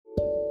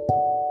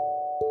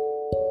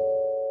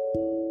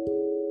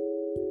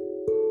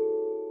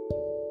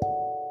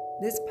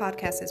This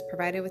podcast is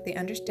provided with the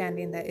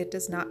understanding that it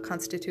does not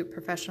constitute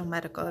professional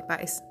medical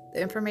advice. The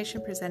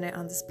information presented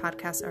on this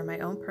podcast are my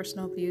own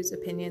personal views,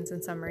 opinions,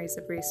 and summaries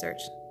of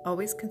research.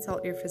 Always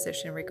consult your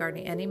physician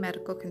regarding any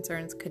medical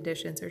concerns,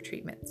 conditions, or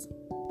treatments.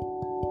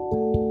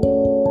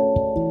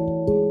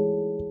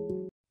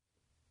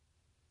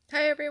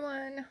 Hi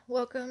everyone,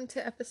 welcome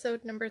to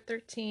episode number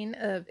 13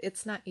 of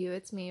It's Not You,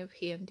 It's Me, a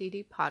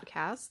PMDD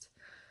podcast.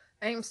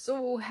 I am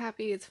so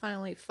happy it's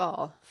finally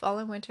fall. Fall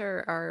and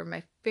winter are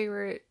my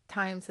favorite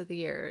times of the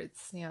year.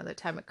 It's, the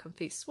time of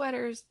comfy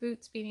sweaters,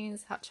 boots,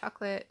 beanies, hot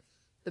chocolate,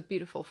 the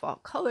beautiful fall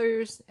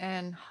colors,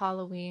 and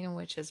Halloween,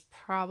 which is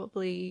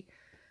probably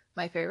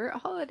my favorite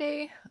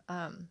holiday.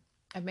 I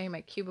made my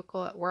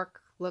cubicle at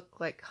work look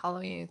like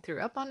Halloween and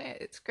threw up on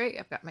it. It's great.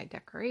 I've got my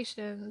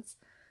decorations.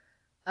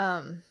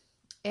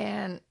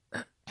 And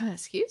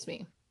excuse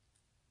me.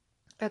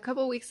 A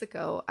couple weeks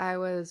ago, I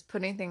was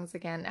putting things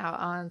again out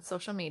on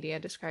social media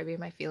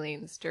describing my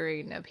feelings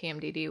during a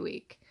PMDD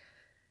week.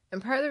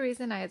 And part of the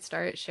reason I had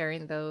started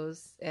sharing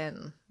those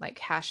and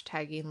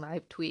hashtagging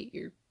live tweet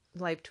your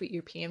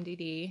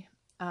PMDD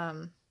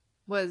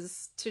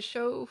was to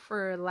show,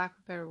 for lack of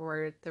a better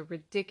word, the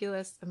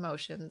ridiculous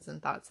emotions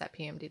and thoughts that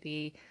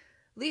PMDD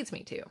leads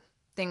me to.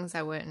 Things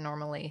I wouldn't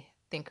normally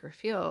think or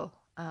feel.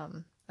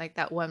 Like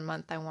that one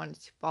month I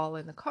wanted to fall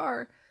in the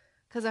car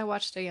because I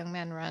watched a young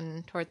man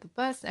run toward the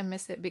bus and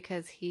miss it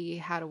because he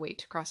had to wait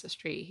to cross the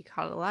street. He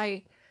caught a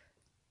light,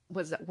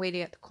 was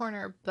waiting at the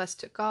corner, bus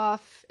took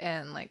off,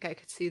 and I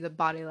could see the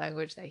body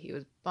language that he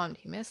was bummed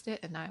he missed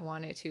it, and I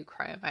wanted to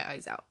cry my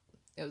eyes out.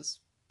 It was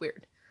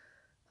weird.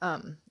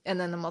 And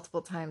then the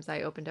multiple times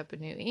I opened up a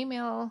new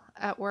email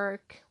at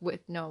work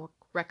with no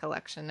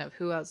recollection of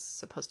who I was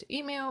supposed to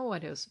email,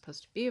 what it was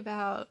supposed to be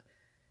about.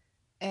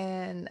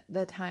 And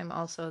the time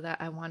also that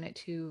I wanted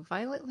to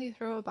violently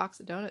throw a box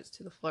of donuts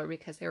to the floor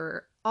because they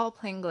were all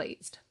plain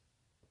glazed.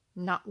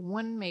 Not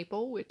one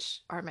maple,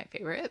 which are my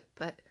favorite,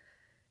 but,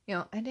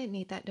 I didn't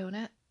eat that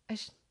donut. I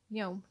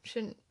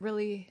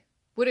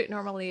wouldn't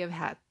normally have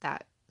had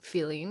that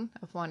feeling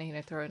of wanting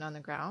to throw it on the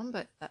ground,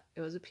 but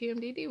it was a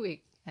PMDD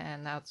week,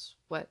 and that's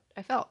what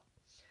I felt.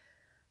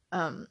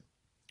 One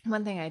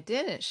thing I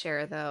didn't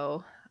share,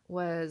 though,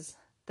 was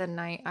the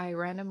night I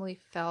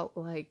randomly felt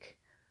like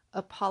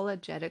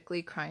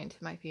apologetically crying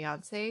to my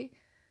fiance,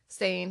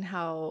 saying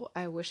how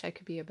I wish I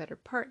could be a better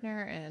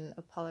partner and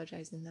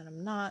apologizing that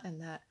I'm not,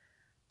 and that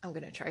I'm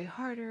going to try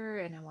harder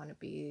and I want to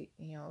be,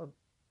 a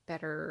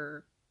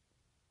better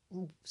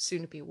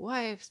soon-to-be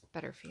wife,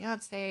 better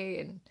fiance,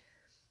 and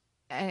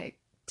I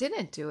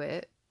didn't do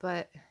it,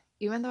 but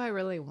even though I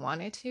really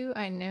wanted to,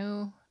 I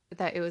knew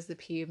that it was the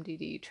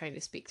PMDD trying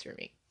to speak through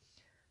me.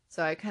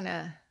 So I kind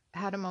of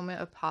had a moment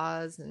of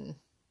pause, and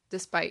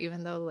despite,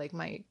 even though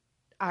my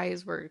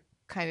eyes were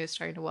kind of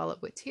starting to well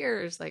up with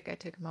tears, I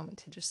took a moment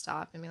to just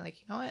stop and be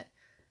like, you know what?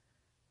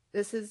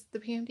 This is the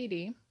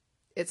PMDD.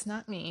 It's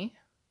not me.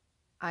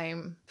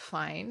 I'm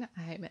fine.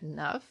 I'm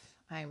enough.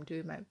 I'm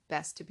doing my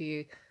best to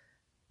be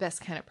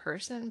best kind of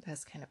person,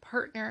 best kind of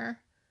partner.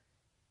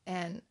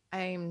 And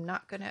I'm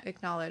not going to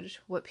acknowledge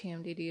what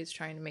PMDD is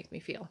trying to make me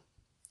feel.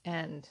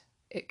 And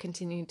it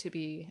continued to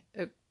be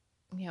a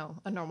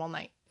normal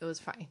night. It was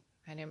fine.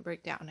 I didn't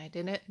break down. I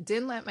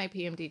didn't let my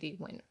PMDD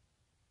win.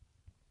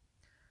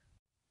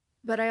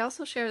 But I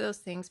also share those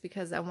things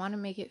because I want to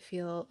make it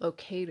feel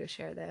okay to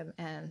share them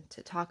and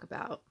to talk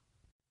about.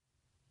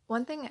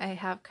 One thing I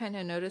have kind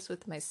of noticed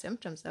with my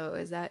symptoms, though,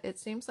 is that it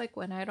seems like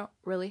when I don't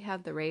really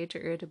have the rage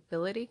or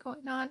irritability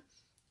going on,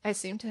 I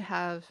seem to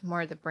have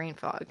more of the brain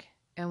fog.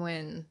 And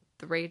when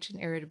the rage and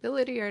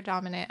irritability are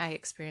dominant, I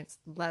experience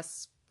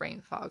less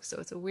brain fog. So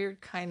it's a weird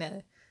kind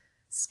of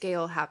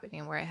scale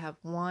happening where I have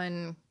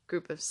one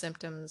group of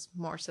symptoms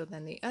more so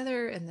than the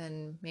other, and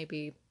then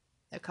maybe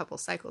a couple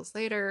cycles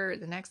later,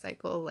 the next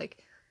cycle,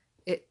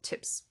 it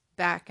tips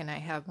back and I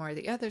have more of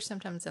the other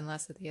symptoms and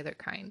less of the other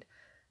kind.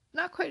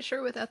 Not quite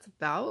sure what that's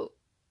about,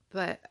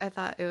 but I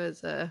thought it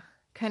was a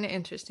kind of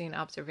interesting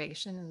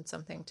observation and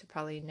something to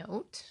probably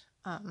note.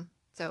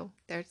 So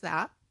there's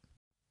that.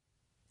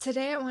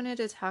 Today I wanted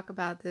to talk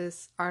about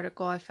this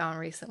article I found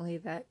recently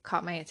that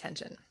caught my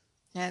attention.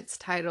 And it's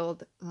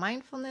titled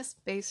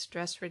Mindfulness-based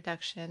Stress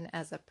Reduction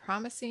as a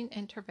Promising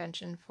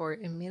Intervention for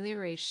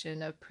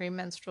Amelioration of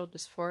Premenstrual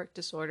Dysphoric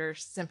Disorder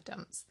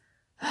Symptoms.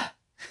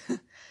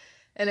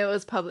 And it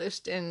was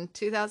published in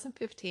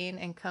 2015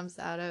 and comes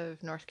out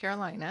of North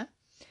Carolina.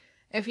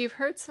 If you've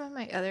heard some of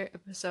my other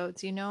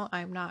episodes,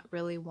 I'm not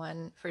really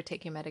one for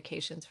taking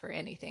medications for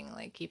anything,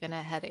 even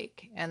a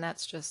headache. And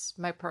that's just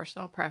my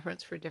personal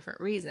preference for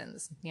different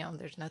reasons.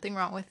 There's nothing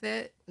wrong with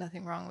it,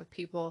 nothing wrong with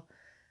people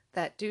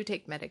that do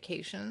take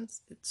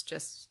medications. It's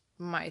just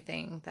my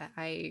thing that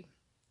I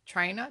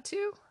try not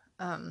to.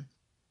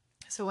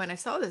 So when I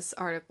saw this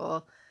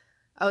article,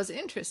 I was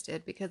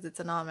interested because it's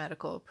a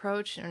non-medical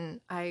approach,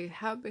 and I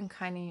have been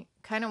kind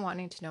of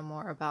wanting to know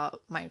more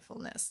about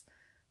mindfulness.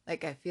 I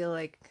feel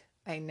like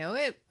I know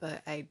it,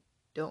 but I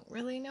don't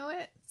really know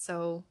it.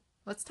 So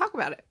let's talk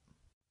about it.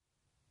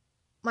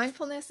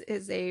 Mindfulness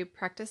is a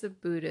practice of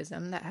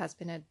Buddhism that has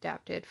been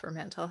adapted for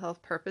mental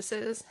health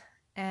purposes,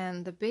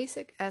 and the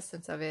basic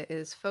essence of it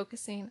is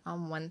focusing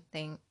on one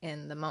thing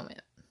in the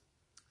moment.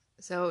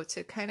 So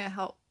to kind of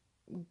help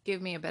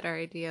give me a better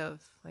idea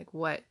of like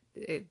what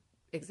it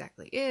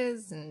exactly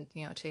is, and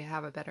to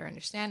have a better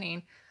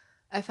understanding,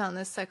 I found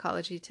this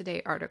Psychology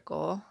Today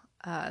article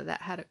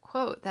that had a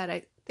quote that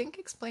I think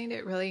explained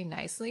it really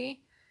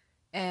nicely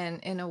and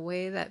in a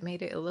way that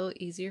made it a little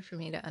easier for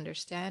me to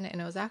understand. And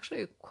it was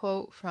actually a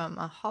quote from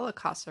a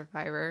Holocaust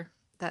survivor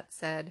that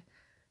said,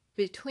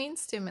 "Between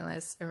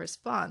stimulus and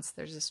response,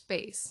 there's a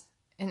space.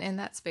 And in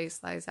that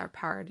space lies our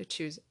power to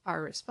choose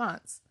our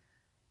response.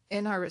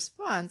 In our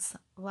response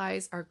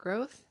lies our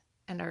growth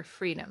and our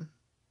freedom."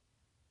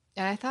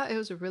 And I thought it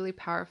was a really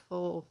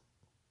powerful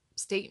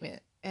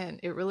statement. And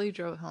it really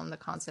drove home the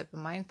concept of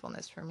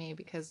mindfulness for me,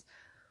 because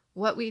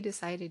what we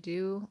decide to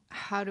do,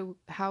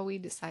 how we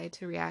decide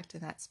to react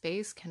in that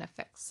space can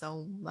affect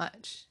so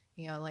much.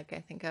 Like I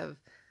think of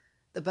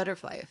the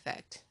butterfly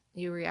effect.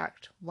 You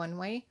react one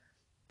way,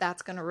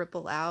 that's going to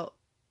ripple out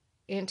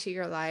into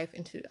your life,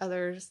 into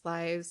others'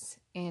 lives,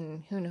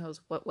 in who knows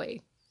what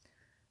way.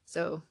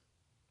 So,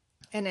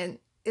 and then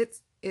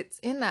it's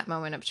in that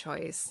moment of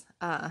choice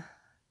that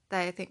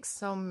I think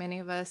so many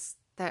of us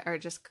that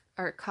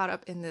are caught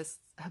up in this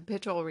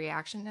habitual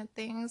reaction to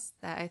things,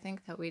 that I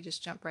think that we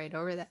just jump right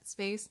over that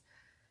space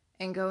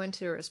and go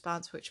into a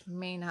response which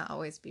may not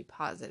always be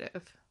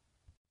positive.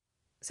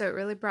 So it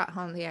really brought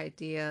home the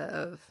idea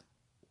of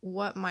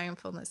what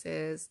mindfulness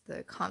is,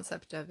 the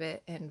concept of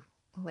it, and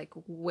like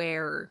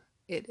where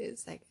it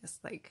is, I guess,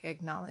 like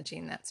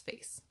acknowledging that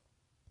space.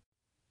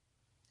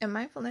 And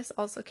mindfulness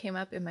also came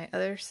up in my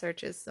other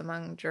searches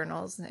among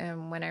journals,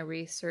 and when I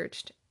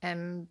researched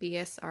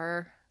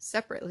MBSR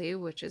separately,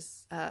 which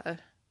is an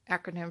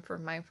acronym for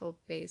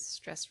Mindful-based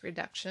Stress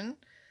Reduction,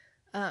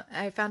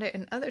 I found it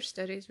in other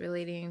studies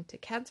relating to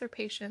cancer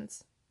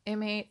patients,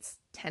 inmates,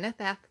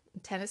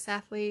 tennis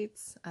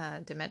athletes,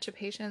 dementia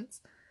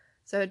patients.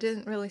 So it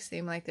didn't really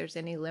seem like there's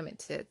any limit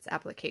to its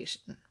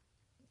application.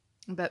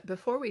 But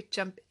before we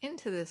jump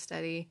into this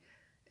study,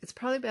 it's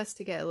probably best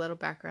to get a little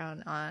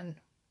background on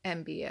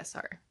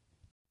MBSR.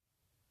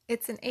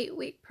 It's an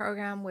 8-week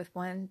program with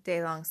one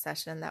day-long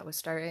session that was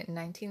started in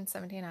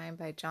 1979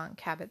 by Jon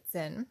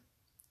Kabat-Zinn.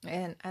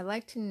 And I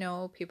like to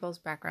know people's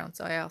background,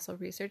 so I also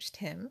researched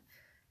him.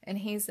 And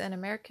he's an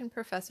American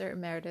professor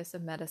emeritus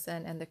of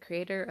medicine and the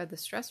creator of the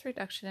Stress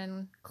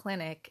Reduction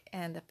Clinic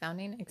and the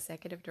founding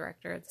executive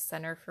director of the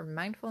Center for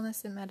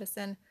Mindfulness in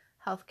Medicine,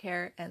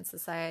 Healthcare, and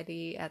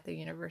Society at the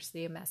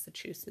University of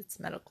Massachusetts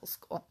Medical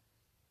School.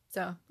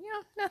 So,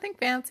 nothing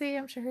fancy.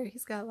 I'm sure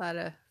he's got a lot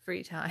of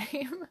free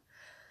time.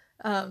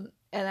 And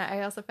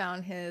I also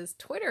found his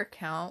Twitter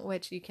account,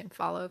 which you can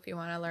follow if you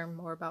want to learn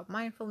more about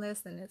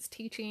mindfulness and its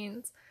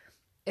teachings.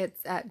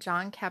 It's at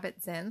Jon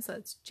Kabat-Zinn, so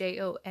it's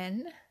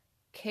JonKabatzinn.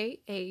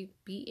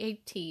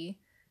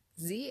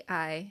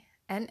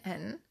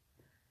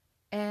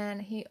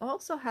 And he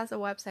also has a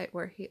website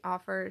where he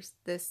offers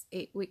this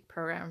 8-week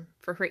program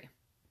for free.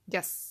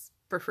 Yes,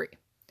 for free.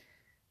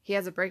 He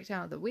has a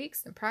breakdown of the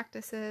weeks and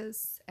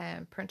practices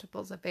and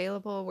printables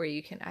available where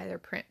you can either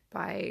print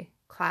by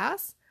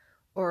class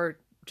or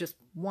just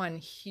one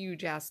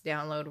huge ass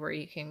download where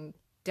you can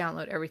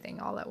download everything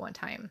all at one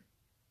time.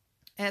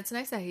 And it's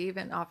nice that he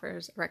even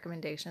offers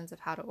recommendations of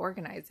how to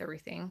organize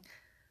everything,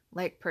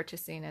 like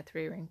purchasing a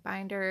 3-ring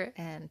binder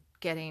and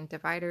getting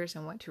dividers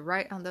and what to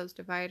write on those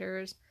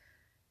dividers.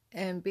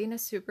 And being a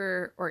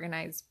super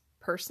organized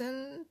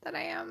person that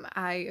I am,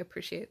 I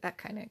appreciate that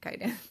kind of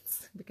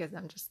guidance because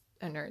I'm just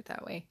a nerd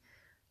that way.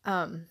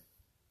 And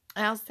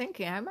I was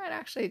thinking I might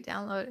actually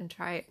download and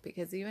try it,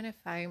 because even if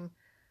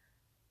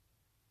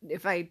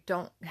I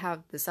don't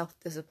have the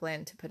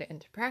self-discipline to put it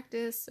into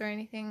practice or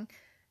anything,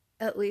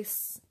 at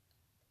least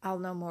I'll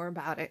know more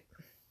about it.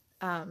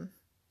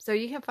 So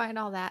you can find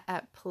all that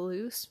at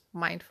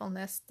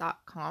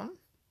palouse-mindfulness.com.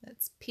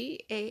 That's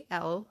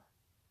PALOUSE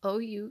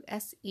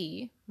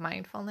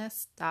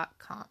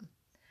mindfulness.com.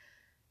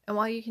 And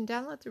while you can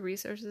download the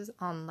resources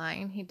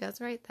online, he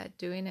does write that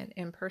doing an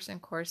in-person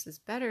course is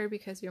better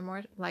because you're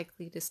more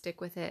likely to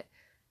stick with it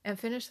and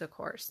finish the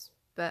course.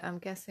 But I'm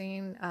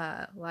guessing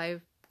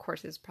live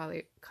courses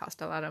probably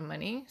cost a lot of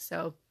money.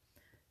 So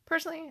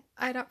personally,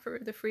 I'd opt for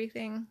the free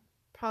thing,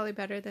 probably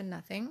better than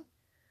nothing.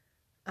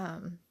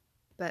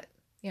 But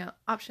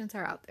options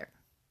are out there.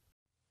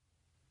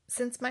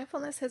 Since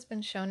mindfulness has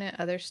been shown in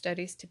other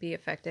studies to be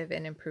effective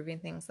in improving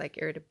things like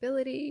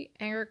irritability,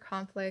 anger,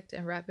 conflict,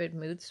 and rapid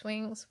mood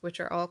swings, which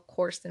are all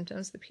core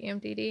symptoms of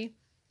PMDD,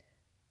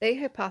 they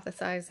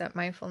hypothesized that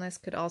mindfulness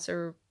could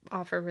also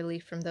offer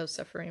relief from those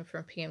suffering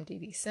from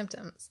PMDD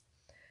symptoms.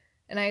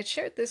 And I had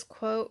shared this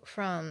quote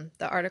from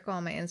the article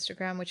on my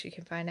Instagram, which you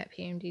can find at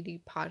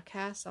PMDD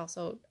Podcast,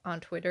 also on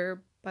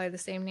Twitter by the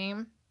same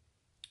name.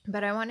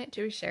 But I wanted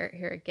to share it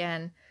here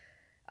again.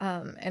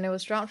 And it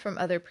was drawn from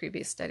other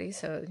previous studies,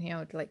 so,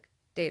 like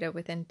data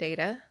within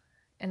data.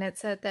 And it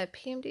said that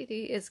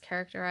PMDD is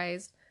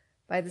characterized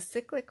by the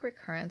cyclic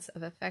recurrence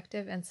of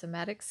affective and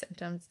somatic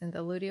symptoms in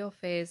the luteal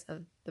phase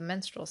of the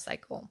menstrual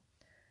cycle,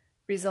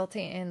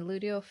 resulting in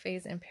luteal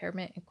phase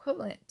impairment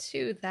equivalent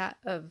to that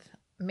of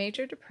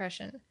major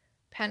depression,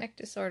 panic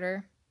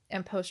disorder,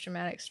 and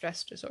post-traumatic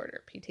stress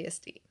disorder,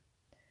 PTSD.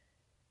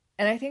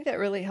 And I think that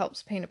really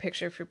helps paint a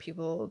picture for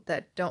people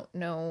that don't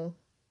know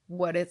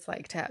what it's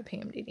like to have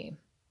PMDD.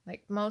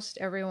 Like most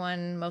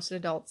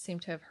adults seem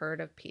to have heard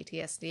of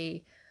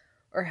PTSD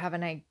or have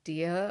an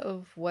idea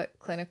of what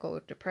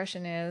clinical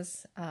depression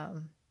is,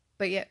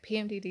 but yet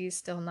PMDD is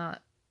still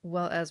not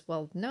as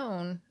well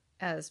known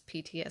as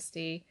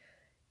PTSD,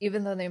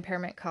 even though the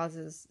impairment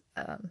causes,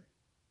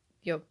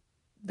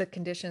 the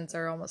conditions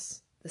are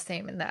almost the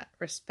same in that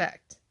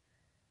respect.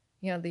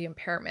 The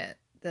impairment,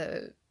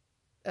 the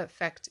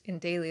effect in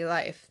daily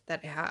life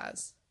that it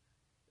has.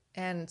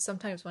 And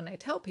sometimes when I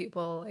tell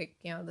people,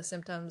 the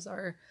symptoms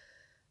are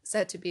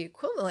said to be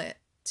equivalent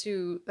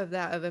of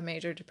that of a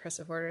major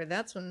depressive order,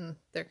 that's when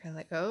they're kind of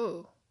like,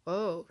 oh,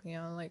 whoa,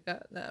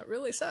 that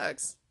really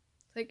sucks.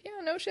 Like,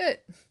 yeah, no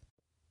shit.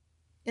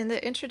 In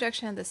the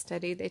introduction of the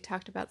study, they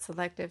talked about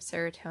selective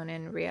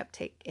serotonin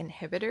reuptake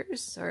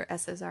inhibitors, or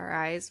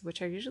SSRIs,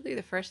 which are usually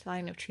the first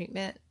line of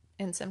treatment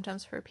in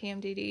symptoms for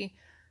PMDD.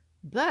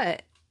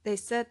 But they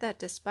said that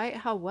despite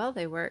how well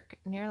they work,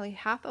 nearly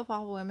half of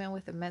all women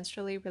with a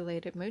menstrually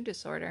related mood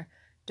disorder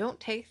don't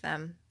take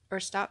them or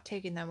stop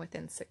taking them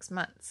within 6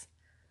 months.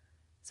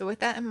 So with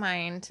that in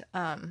mind,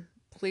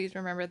 please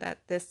remember that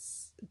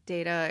this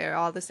data or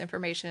all this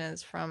information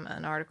is from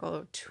an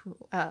article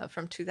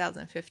from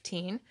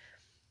 2015,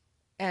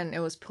 and it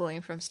was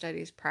pulling from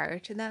studies prior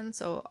to then.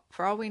 So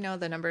for all we know,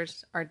 the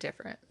numbers are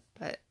different.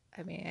 But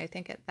I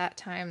think at that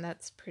time,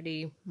 that's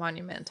pretty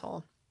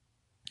monumental.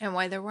 And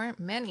while there weren't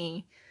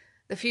many,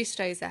 the few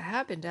studies that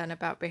have been done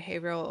about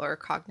behavioral or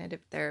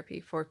cognitive therapy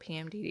for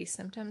PMDD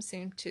symptoms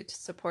seem to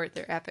support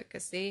their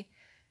efficacy.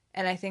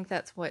 And I think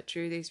that's what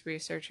drew these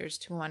researchers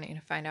to wanting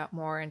to find out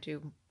more and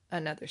do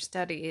another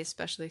study,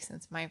 especially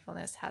since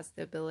mindfulness has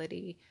the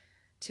ability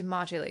to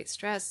modulate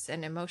stress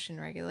and emotion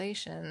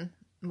regulation,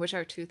 which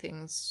are two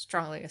things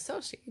strongly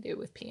associated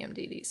with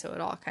PMDD. So it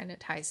all kind of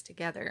ties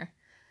together.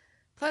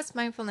 Plus,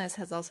 mindfulness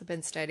has also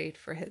been studied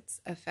for its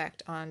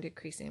effect on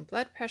decreasing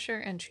blood pressure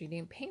and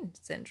treating pain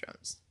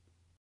syndromes.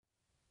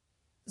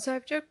 So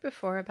I've joked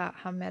before about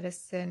how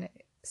medicine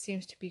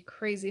seems to be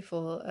crazy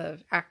full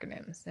of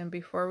acronyms. And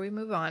before we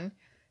move on,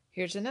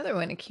 here's another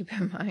one to keep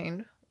in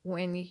mind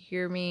when you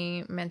hear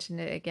me mention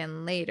it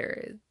again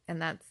later,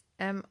 and that's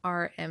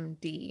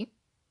MRMD,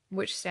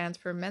 which stands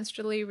for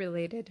menstrually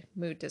related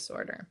mood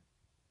disorder.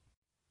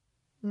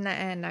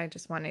 And I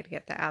just wanted to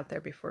get that out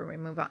there before we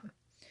move on.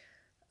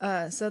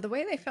 So the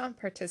way they found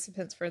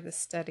participants for this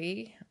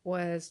study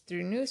was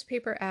through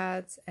newspaper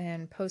ads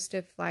and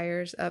posted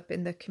flyers up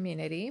in the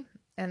community,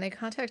 and they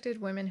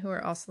contacted women who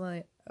were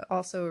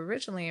also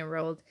originally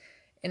enrolled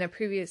in a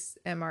previous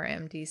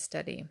MRMD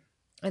study.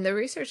 And the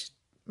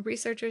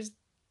researchers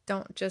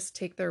don't just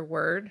take their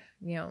word,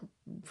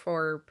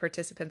 for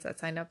participants that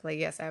signed up, like,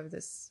 yes, I have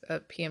this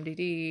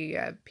PMDD,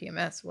 I have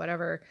PMS,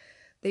 whatever.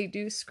 They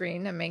do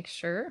screen and make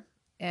sure.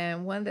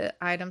 And one of the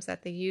items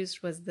that they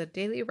used was the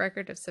Daily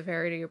Record of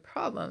Severity of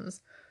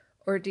Problems,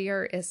 or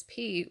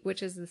DRSP,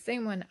 which is the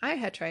same one I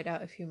had tried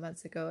out a few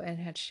months ago and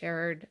had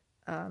shared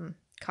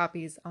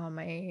copies on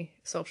my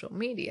social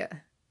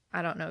media.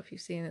 I don't know if you've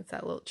seen, it's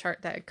that little chart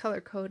that I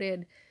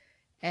color-coded,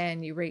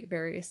 and you rate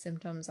various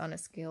symptoms on a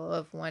scale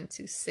of 1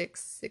 to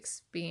 6,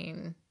 6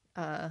 being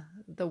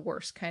the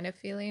worst kind of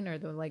feeling, or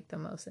the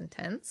most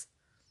intense.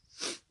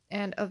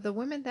 And of the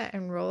women that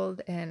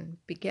enrolled and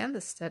began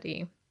the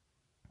study,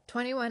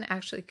 21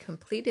 actually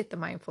completed the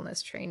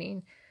mindfulness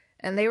training,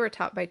 and they were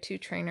taught by 2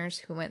 trainers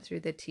who went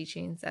through the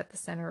teachings at the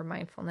Center of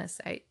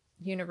Mindfulness at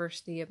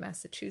University of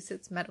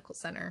Massachusetts Medical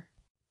Center.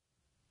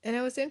 And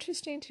it was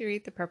interesting to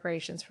read the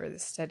preparations for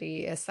this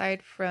study.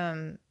 Aside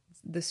from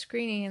the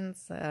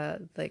screenings,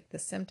 like the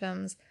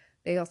symptoms,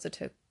 they also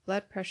took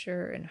blood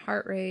pressure and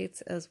heart rates,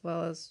 as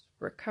well as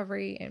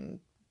recovery and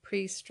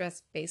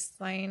pre-stress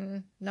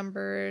baseline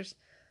numbers,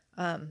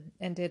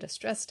 and did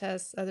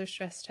other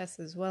stress tests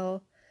as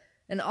well.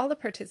 And all the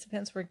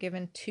participants were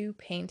given 2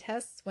 pain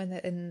tests with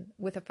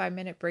a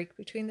 5-minute break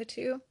between the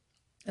 2.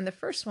 And the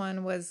first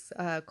one was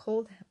a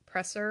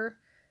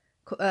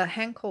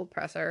hand cold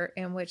presser,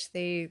 in which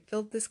they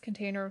filled this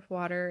container with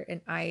water and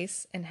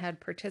ice and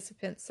had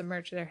participants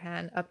submerge their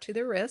hand up to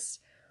their wrist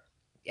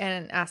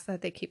and asked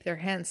that they keep their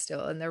hands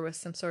still. And there was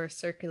some sort of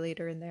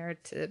circulator in there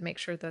to make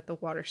sure that the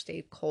water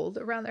stayed cold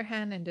around their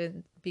hand and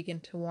didn't begin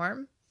to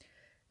warm.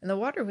 And the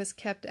water was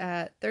kept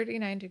at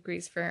 39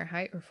 degrees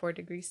Fahrenheit or 4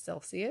 degrees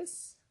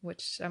Celsius,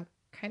 which I'm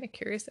kind of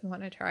curious and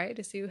want to try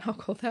to see how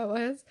cold that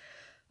was.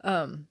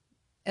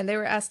 And they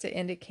were asked to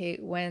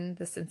indicate when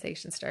the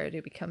sensation started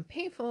to become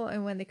painful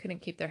and when they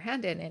couldn't keep their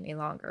hand in any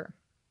longer.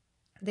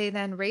 They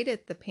then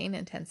rated the pain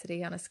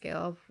intensity on a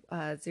scale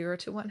of 0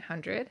 to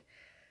 100.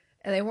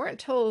 And they weren't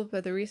told,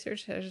 but the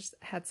researchers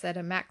had set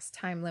a max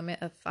time limit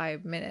of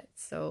 5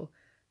 minutes. So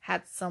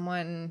had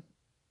someone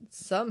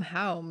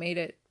somehow made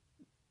it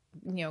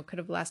could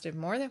have lasted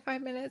more than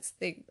 5 minutes,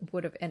 they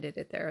would have ended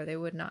it there. They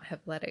would not have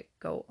let it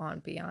go on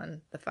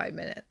beyond the 5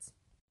 minutes.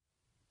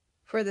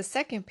 For the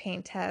second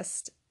pain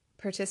test,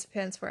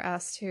 participants were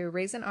asked to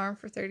raise an arm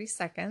for 30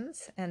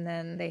 seconds, and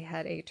then they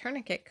had a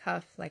tourniquet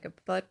cuff, like a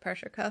blood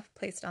pressure cuff,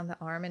 placed on the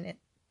arm,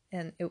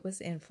 and it was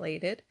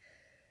inflated.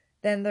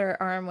 Then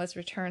their arm was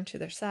returned to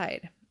their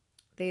side.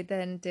 They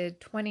then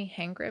did 20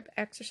 hand grip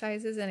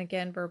exercises, and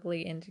again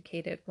verbally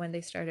indicated when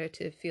they started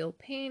to feel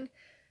pain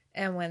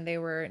and when they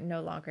were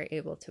no longer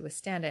able to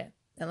withstand it.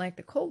 And like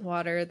the cold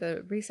water,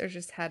 the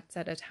researchers had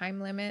set a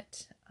time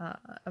limit,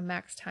 a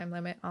max time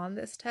limit on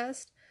this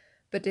test,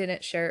 but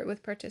didn't share it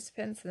with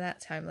participants, and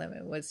that time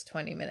limit was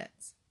 20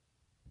 minutes.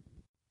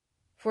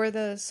 For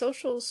the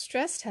social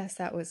stress test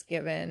that was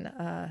given,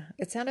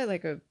 it sounded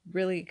like a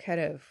really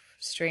kind of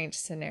strange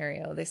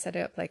scenario. They set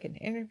it up like an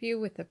interview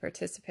with the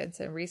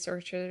participants and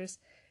researchers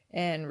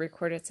and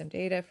recorded some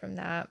data from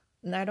that.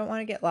 And I don't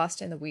want to get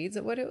lost in the weeds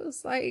of what it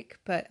was like,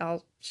 but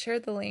I'll share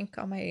the link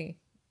on my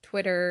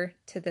Twitter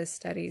to this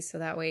study, so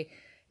that way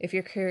if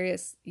you're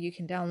curious, you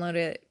can download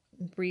it,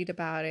 read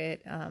about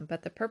it.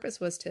 But the purpose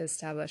was to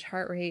establish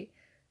heart rate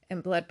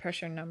and blood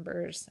pressure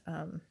numbers,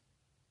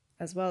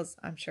 as well as,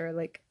 I'm sure,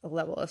 like a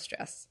level of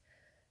stress.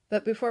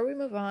 But before we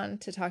move on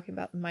to talking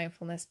about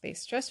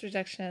mindfulness-based stress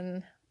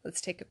reduction,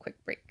 let's take a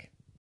quick break.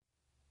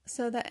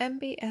 So the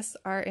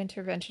MBSR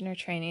intervention or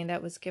training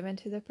that was given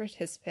to the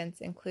participants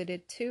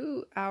included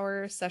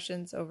 2-hour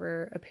sessions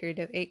over a period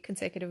of 8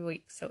 consecutive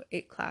weeks, so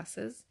 8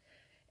 classes,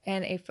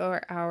 and a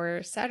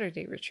 4-hour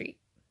Saturday retreat.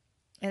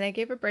 And I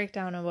gave a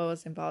breakdown of what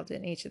was involved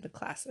in each of the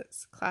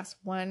classes. Class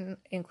 1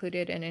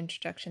 included an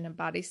introduction to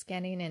body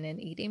scanning and an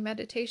eating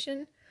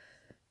meditation.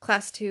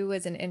 Class 2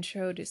 was an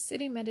intro to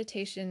sitting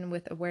meditation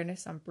with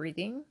awareness on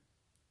breathing.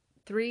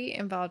 3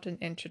 involved an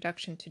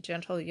introduction to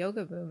gentle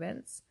yoga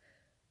movements.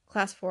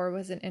 Class 4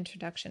 was an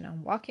introduction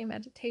on walking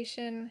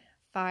meditation.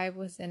 5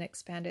 was an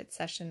expanded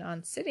session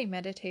on sitting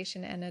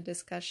meditation and a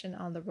discussion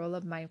on the role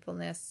of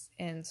mindfulness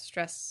in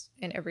stress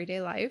in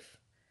everyday life.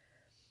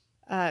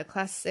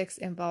 Class 6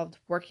 involved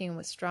working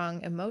with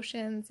strong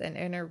emotions and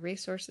inner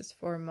resources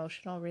for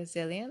emotional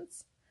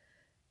resilience.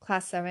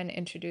 Class 7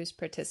 introduced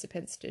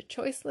participants to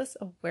choiceless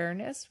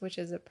awareness, which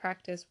is a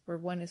practice where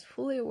one is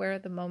fully aware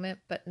of the moment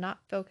but not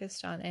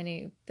focused on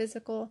any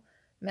physical,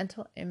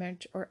 mental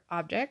image, or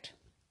object.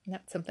 And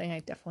that's something I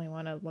definitely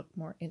want to look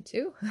more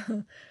into.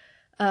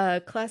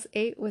 Class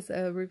 8 was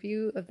a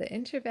review of the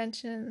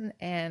intervention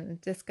and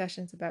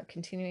discussions about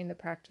continuing the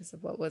practice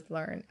of what was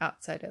learned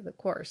outside of the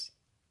course.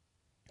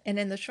 And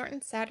in the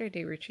shortened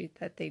Saturday retreat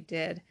that they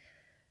did,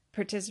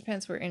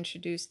 participants were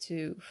introduced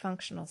to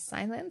functional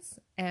silence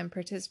and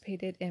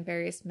participated in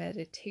various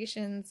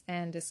meditations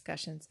and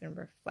discussions and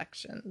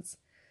reflections.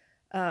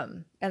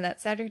 And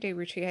that Saturday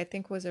retreat, I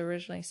think, was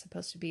originally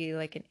supposed to be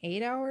like an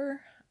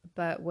 8-hour,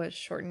 but was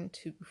shortened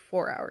to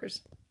 4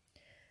 hours.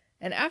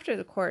 And after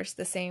the course,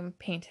 the same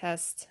pain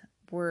tests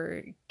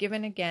were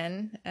given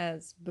again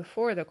as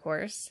before the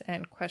course,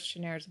 and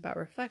questionnaires about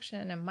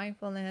reflection and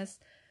mindfulness.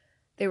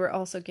 They were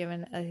also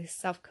given a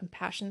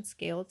self-compassion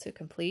scale to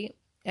complete.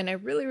 And I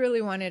really,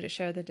 really wanted to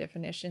share the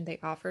definition they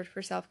offered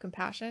for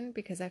self-compassion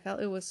because I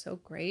felt it was so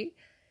great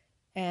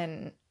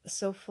and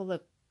so full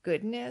of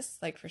goodness.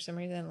 Like, for some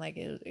reason, like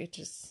it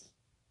just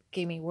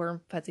gave me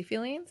warm, fuzzy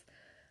feelings.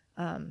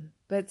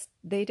 But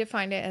they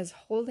defined it as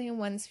holding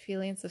one's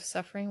feelings of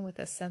suffering with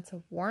a sense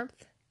of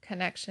warmth,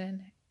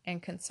 connection,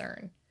 and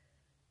concern.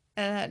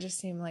 And that just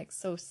seemed like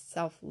so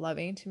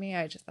self-loving to me.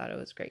 I just thought it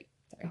was great.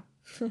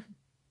 Sorry.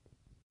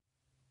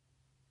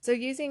 So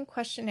using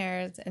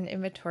questionnaires and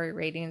inventory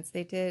ratings,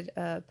 they did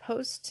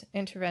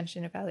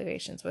post-intervention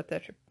evaluations with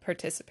the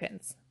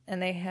participants.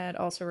 And they had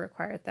also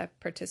required that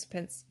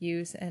participants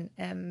use an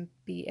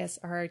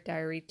MBSR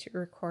diary to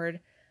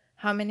record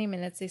how many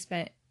minutes they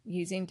spent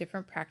using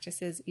different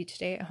practices each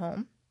day at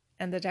home.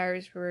 And the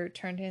diaries were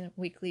turned in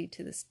weekly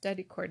to the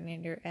study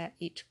coordinator at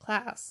each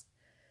class.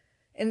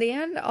 In the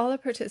end, all the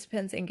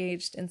participants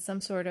engaged in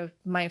some sort of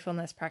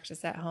mindfulness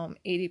practice at home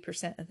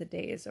 80% of the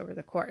days over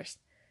the course.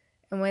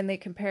 And when they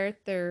compared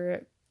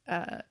their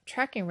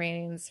tracking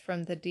ratings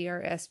from the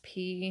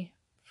DRSP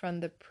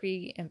from the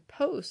pre and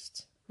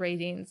post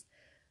ratings,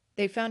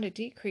 they found a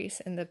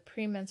decrease in the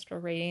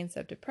premenstrual ratings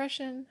of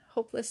depression,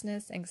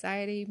 hopelessness,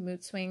 anxiety,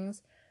 mood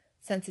swings,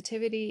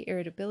 sensitivity,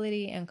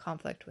 irritability, and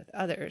conflict with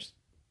others.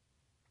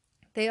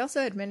 They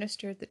also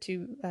administered the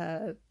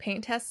 2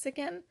 pain tests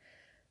again,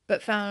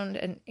 but found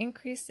an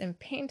increase in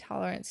pain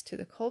tolerance to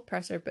the cold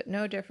pressor, but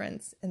no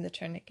difference in the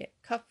tourniquet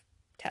cuff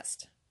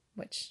test,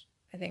 which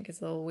I think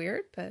is a little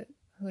weird, but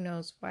who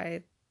knows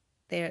why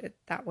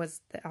that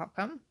was the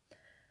outcome.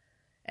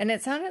 And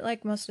it sounded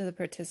like most of the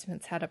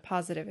participants had a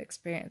positive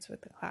experience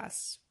with the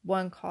class.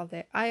 One called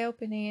it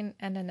eye-opening,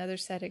 and another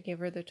said it gave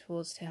her the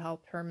tools to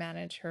help her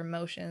manage her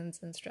emotions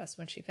and stress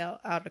when she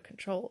felt out of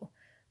control,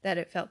 that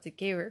it felt it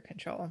gave her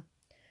control.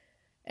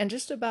 And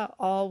just about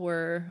all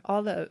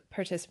the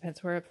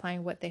participants were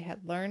applying what they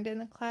had learned in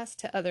the class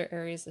to other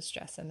areas of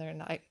stress in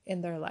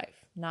their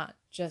life, not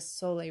just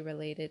solely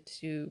related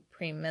to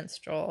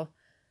premenstrual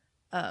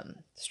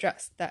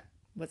stress that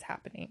was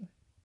happening.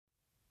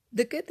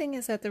 The good thing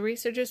is that the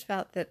researchers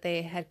felt that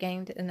they had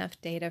gained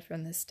enough data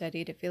from this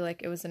study to feel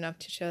like it was enough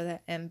to show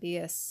that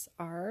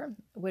MBSR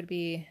would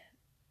be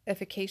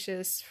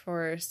efficacious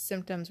for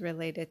symptoms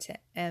related to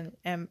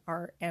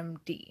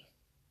MRMD.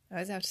 I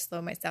always have to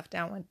slow myself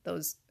down with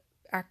those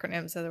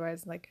acronyms,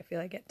 otherwise, I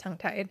feel I get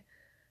tongue-tied.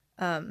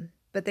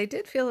 But they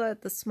did feel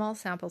that the small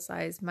sample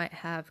size might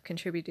have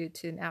contributed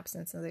to an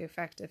absence of the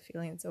effect of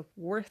feelings of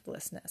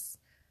worthlessness,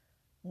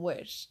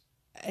 which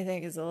I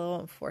think is a little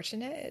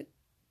unfortunate. It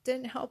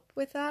didn't help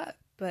with that,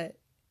 but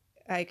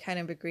I kind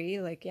of agree.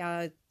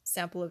 A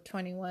sample of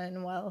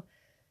 21, well,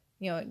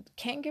 it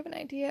can give an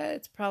idea.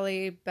 It's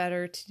probably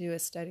better to do a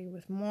study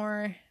with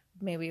more.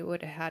 Maybe it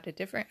would have had a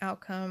different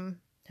outcome.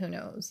 Who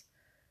knows?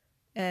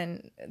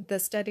 And the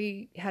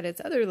study had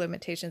its other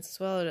limitations as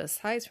well,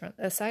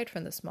 aside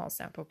from the small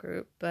sample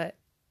group, but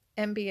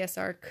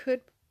MBSR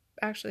could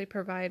actually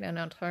provide an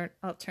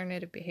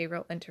alternative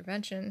behavioral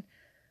intervention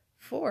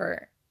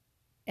for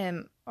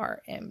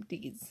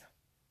MRMDs.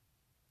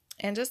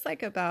 And just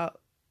like about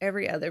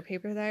every other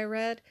paper that I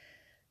read,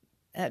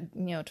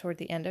 toward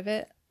the end of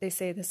it, they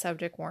say the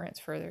subject warrants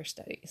further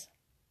studies.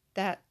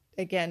 That,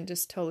 again,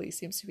 just totally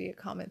seems to be a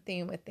common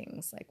theme with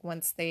things. Like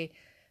once they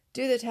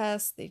do the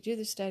test, they do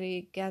the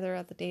study, gather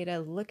out the data,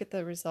 look at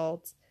the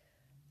results.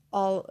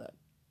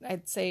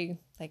 I'd say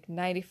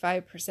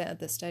 95% of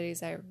the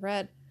studies I've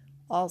read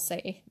all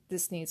say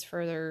this needs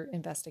further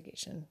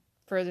investigation.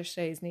 Further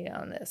studies needed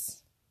on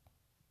this.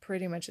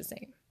 Pretty much the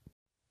same.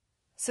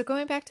 So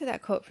going back to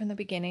that quote from the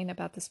beginning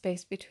about the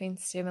space between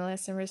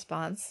stimulus and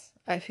response,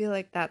 I feel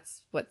like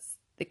that's what's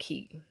the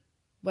key.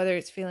 Whether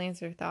it's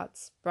feelings or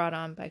thoughts brought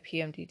on by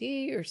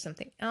PMDD or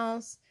something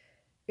else,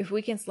 if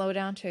we can slow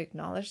down to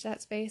acknowledge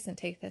that space and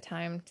take the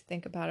time to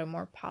think about a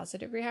more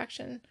positive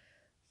reaction,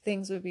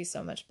 things would be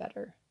so much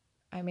better.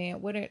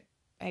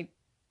 I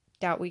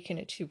doubt we can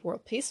achieve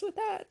world peace with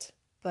that,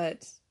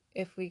 but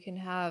if we can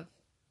have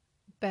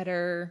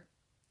better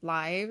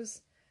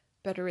lives,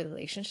 better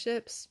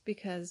relationships,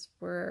 because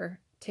we're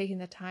taking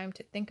the time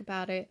to think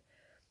about it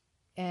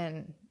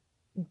and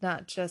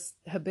not just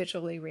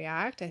habitually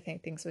react, I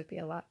think things would be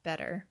a lot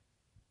better.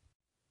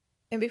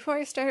 And before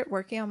I started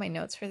working on my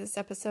notes for this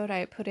episode,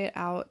 I put it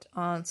out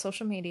on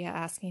social media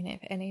asking if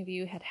any of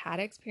you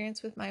had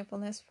experience with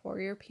mindfulness for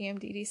your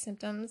PMDD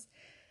symptoms.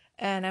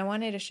 And I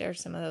wanted to share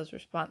some of those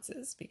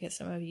responses because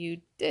some of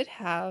you did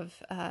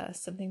have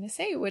something to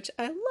say, which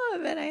I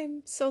love and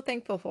I'm so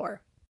thankful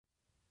for.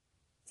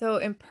 So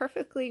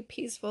Imperfectly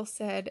Peaceful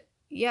said,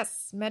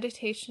 yes,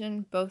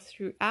 meditation, both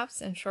through apps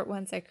and short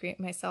ones I create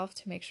myself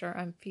to make sure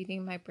I'm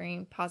feeding my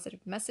brain positive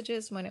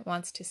messages when it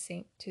wants to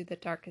sink to the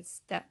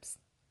darkest depths.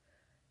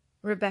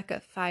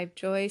 Rebecca 5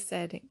 Joy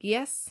said,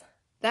 yes,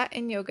 that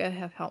and yoga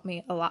have helped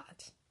me a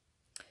lot.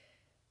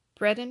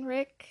 Brett and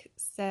Rick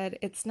said,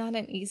 it's not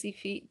an easy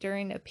feat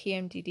during a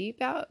PMDD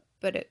bout,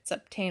 but it's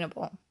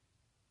obtainable.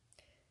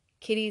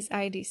 Kitty's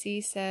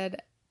IDC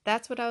said,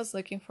 that's what I was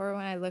looking for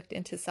when I looked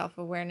into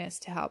self-awareness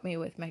to help me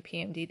with my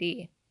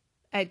PMDD.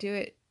 I do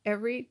it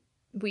every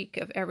week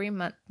of every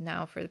month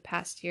now for the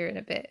past year and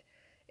a bit.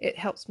 It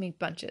helps me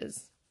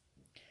bunches.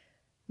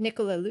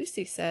 Nicola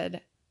Lucy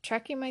said,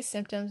 tracking my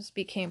symptoms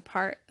became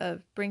part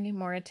of bringing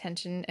more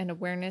attention and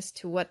awareness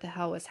to what the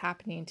hell was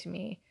happening to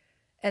me,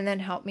 and then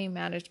helped me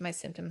manage my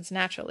symptoms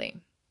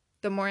naturally.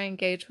 The more I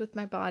engaged with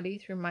my body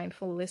through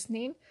mindful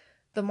listening,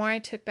 the more I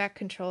took back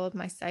control of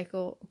my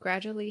cycle,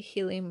 gradually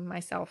healing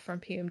myself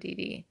from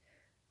PMDD.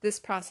 This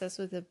process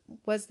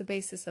was the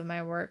basis of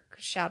my work,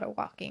 shadow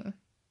walking.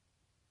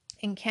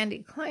 And Candy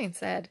Klein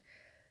said,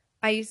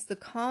 I use the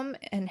Calm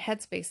and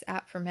Headspace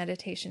app for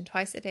meditation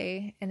twice a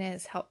day, and it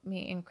has helped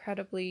me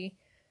incredibly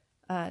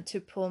to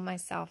pull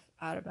myself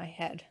out of my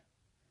head.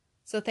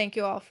 So thank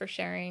you all for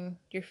sharing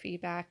your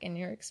feedback and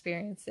your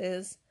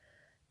experiences.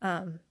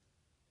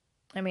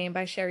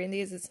 By sharing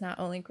these, it's not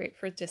only great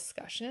for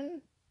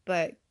discussion,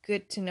 but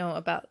good to know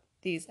about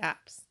these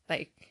apps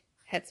like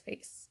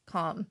Headspace,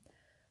 Calm.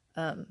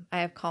 I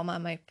have Calm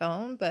on my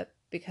phone, but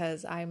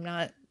because I'm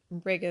not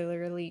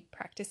regularly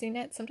practicing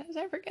it, sometimes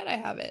I forget I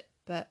have it,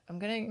 but I'm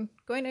going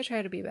to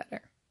try to be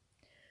better.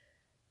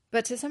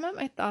 But to sum up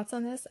my thoughts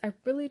on this, I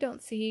really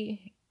don't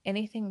see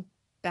anything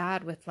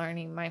bad with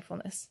learning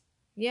mindfulness.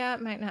 Yeah,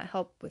 it might not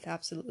help with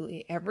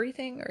absolutely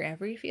everything or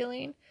every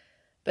feeling,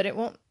 but it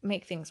won't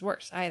make things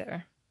worse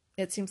either.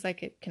 It seems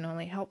like it can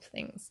only help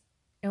things.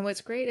 And what's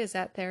great is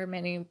that there are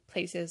many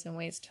places and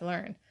ways to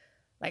learn,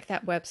 like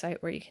that website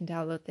where you can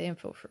download the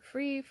info for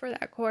free for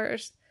that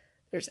course.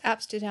 There's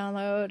apps to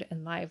download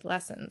and live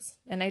lessons.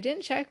 And I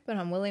didn't check, but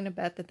I'm willing to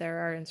bet that there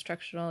are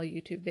instructional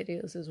YouTube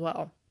videos as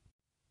well.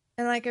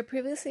 And like I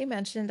previously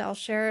mentioned, I'll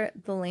share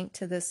the link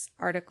to this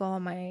article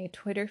on my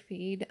Twitter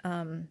feed.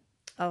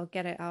 I'll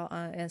get it out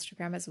on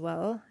Instagram as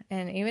well.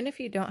 And even if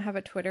you don't have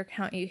a Twitter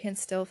account, you can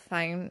still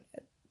find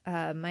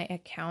my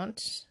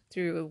account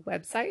through a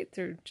website,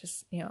 through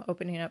just,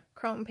 opening up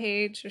Chrome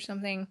page or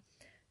something.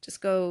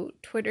 Just go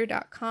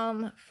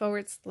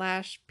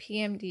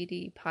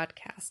twitter.com/PMDD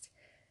podcast.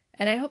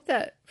 And I hope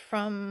that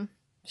from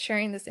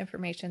sharing this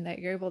information that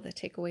you're able to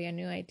take away a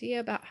new idea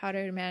about how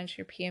to manage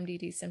your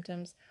PMDD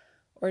symptoms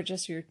or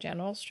just your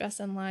general stress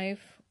in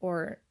life,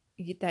 or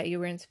that you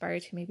were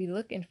inspired to maybe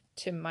look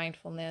into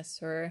mindfulness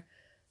or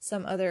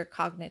some other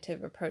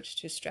cognitive approach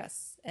to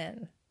stress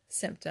and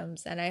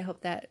symptoms. And I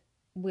hope that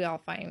we all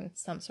find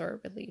some sort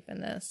of relief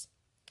in this.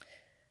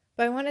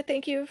 But I want to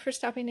thank you for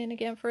stopping in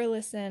again for a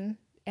listen,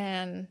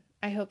 and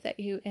I hope that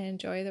you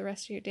enjoy the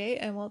rest of your day,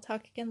 and we'll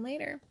talk again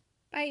later.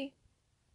 Bye.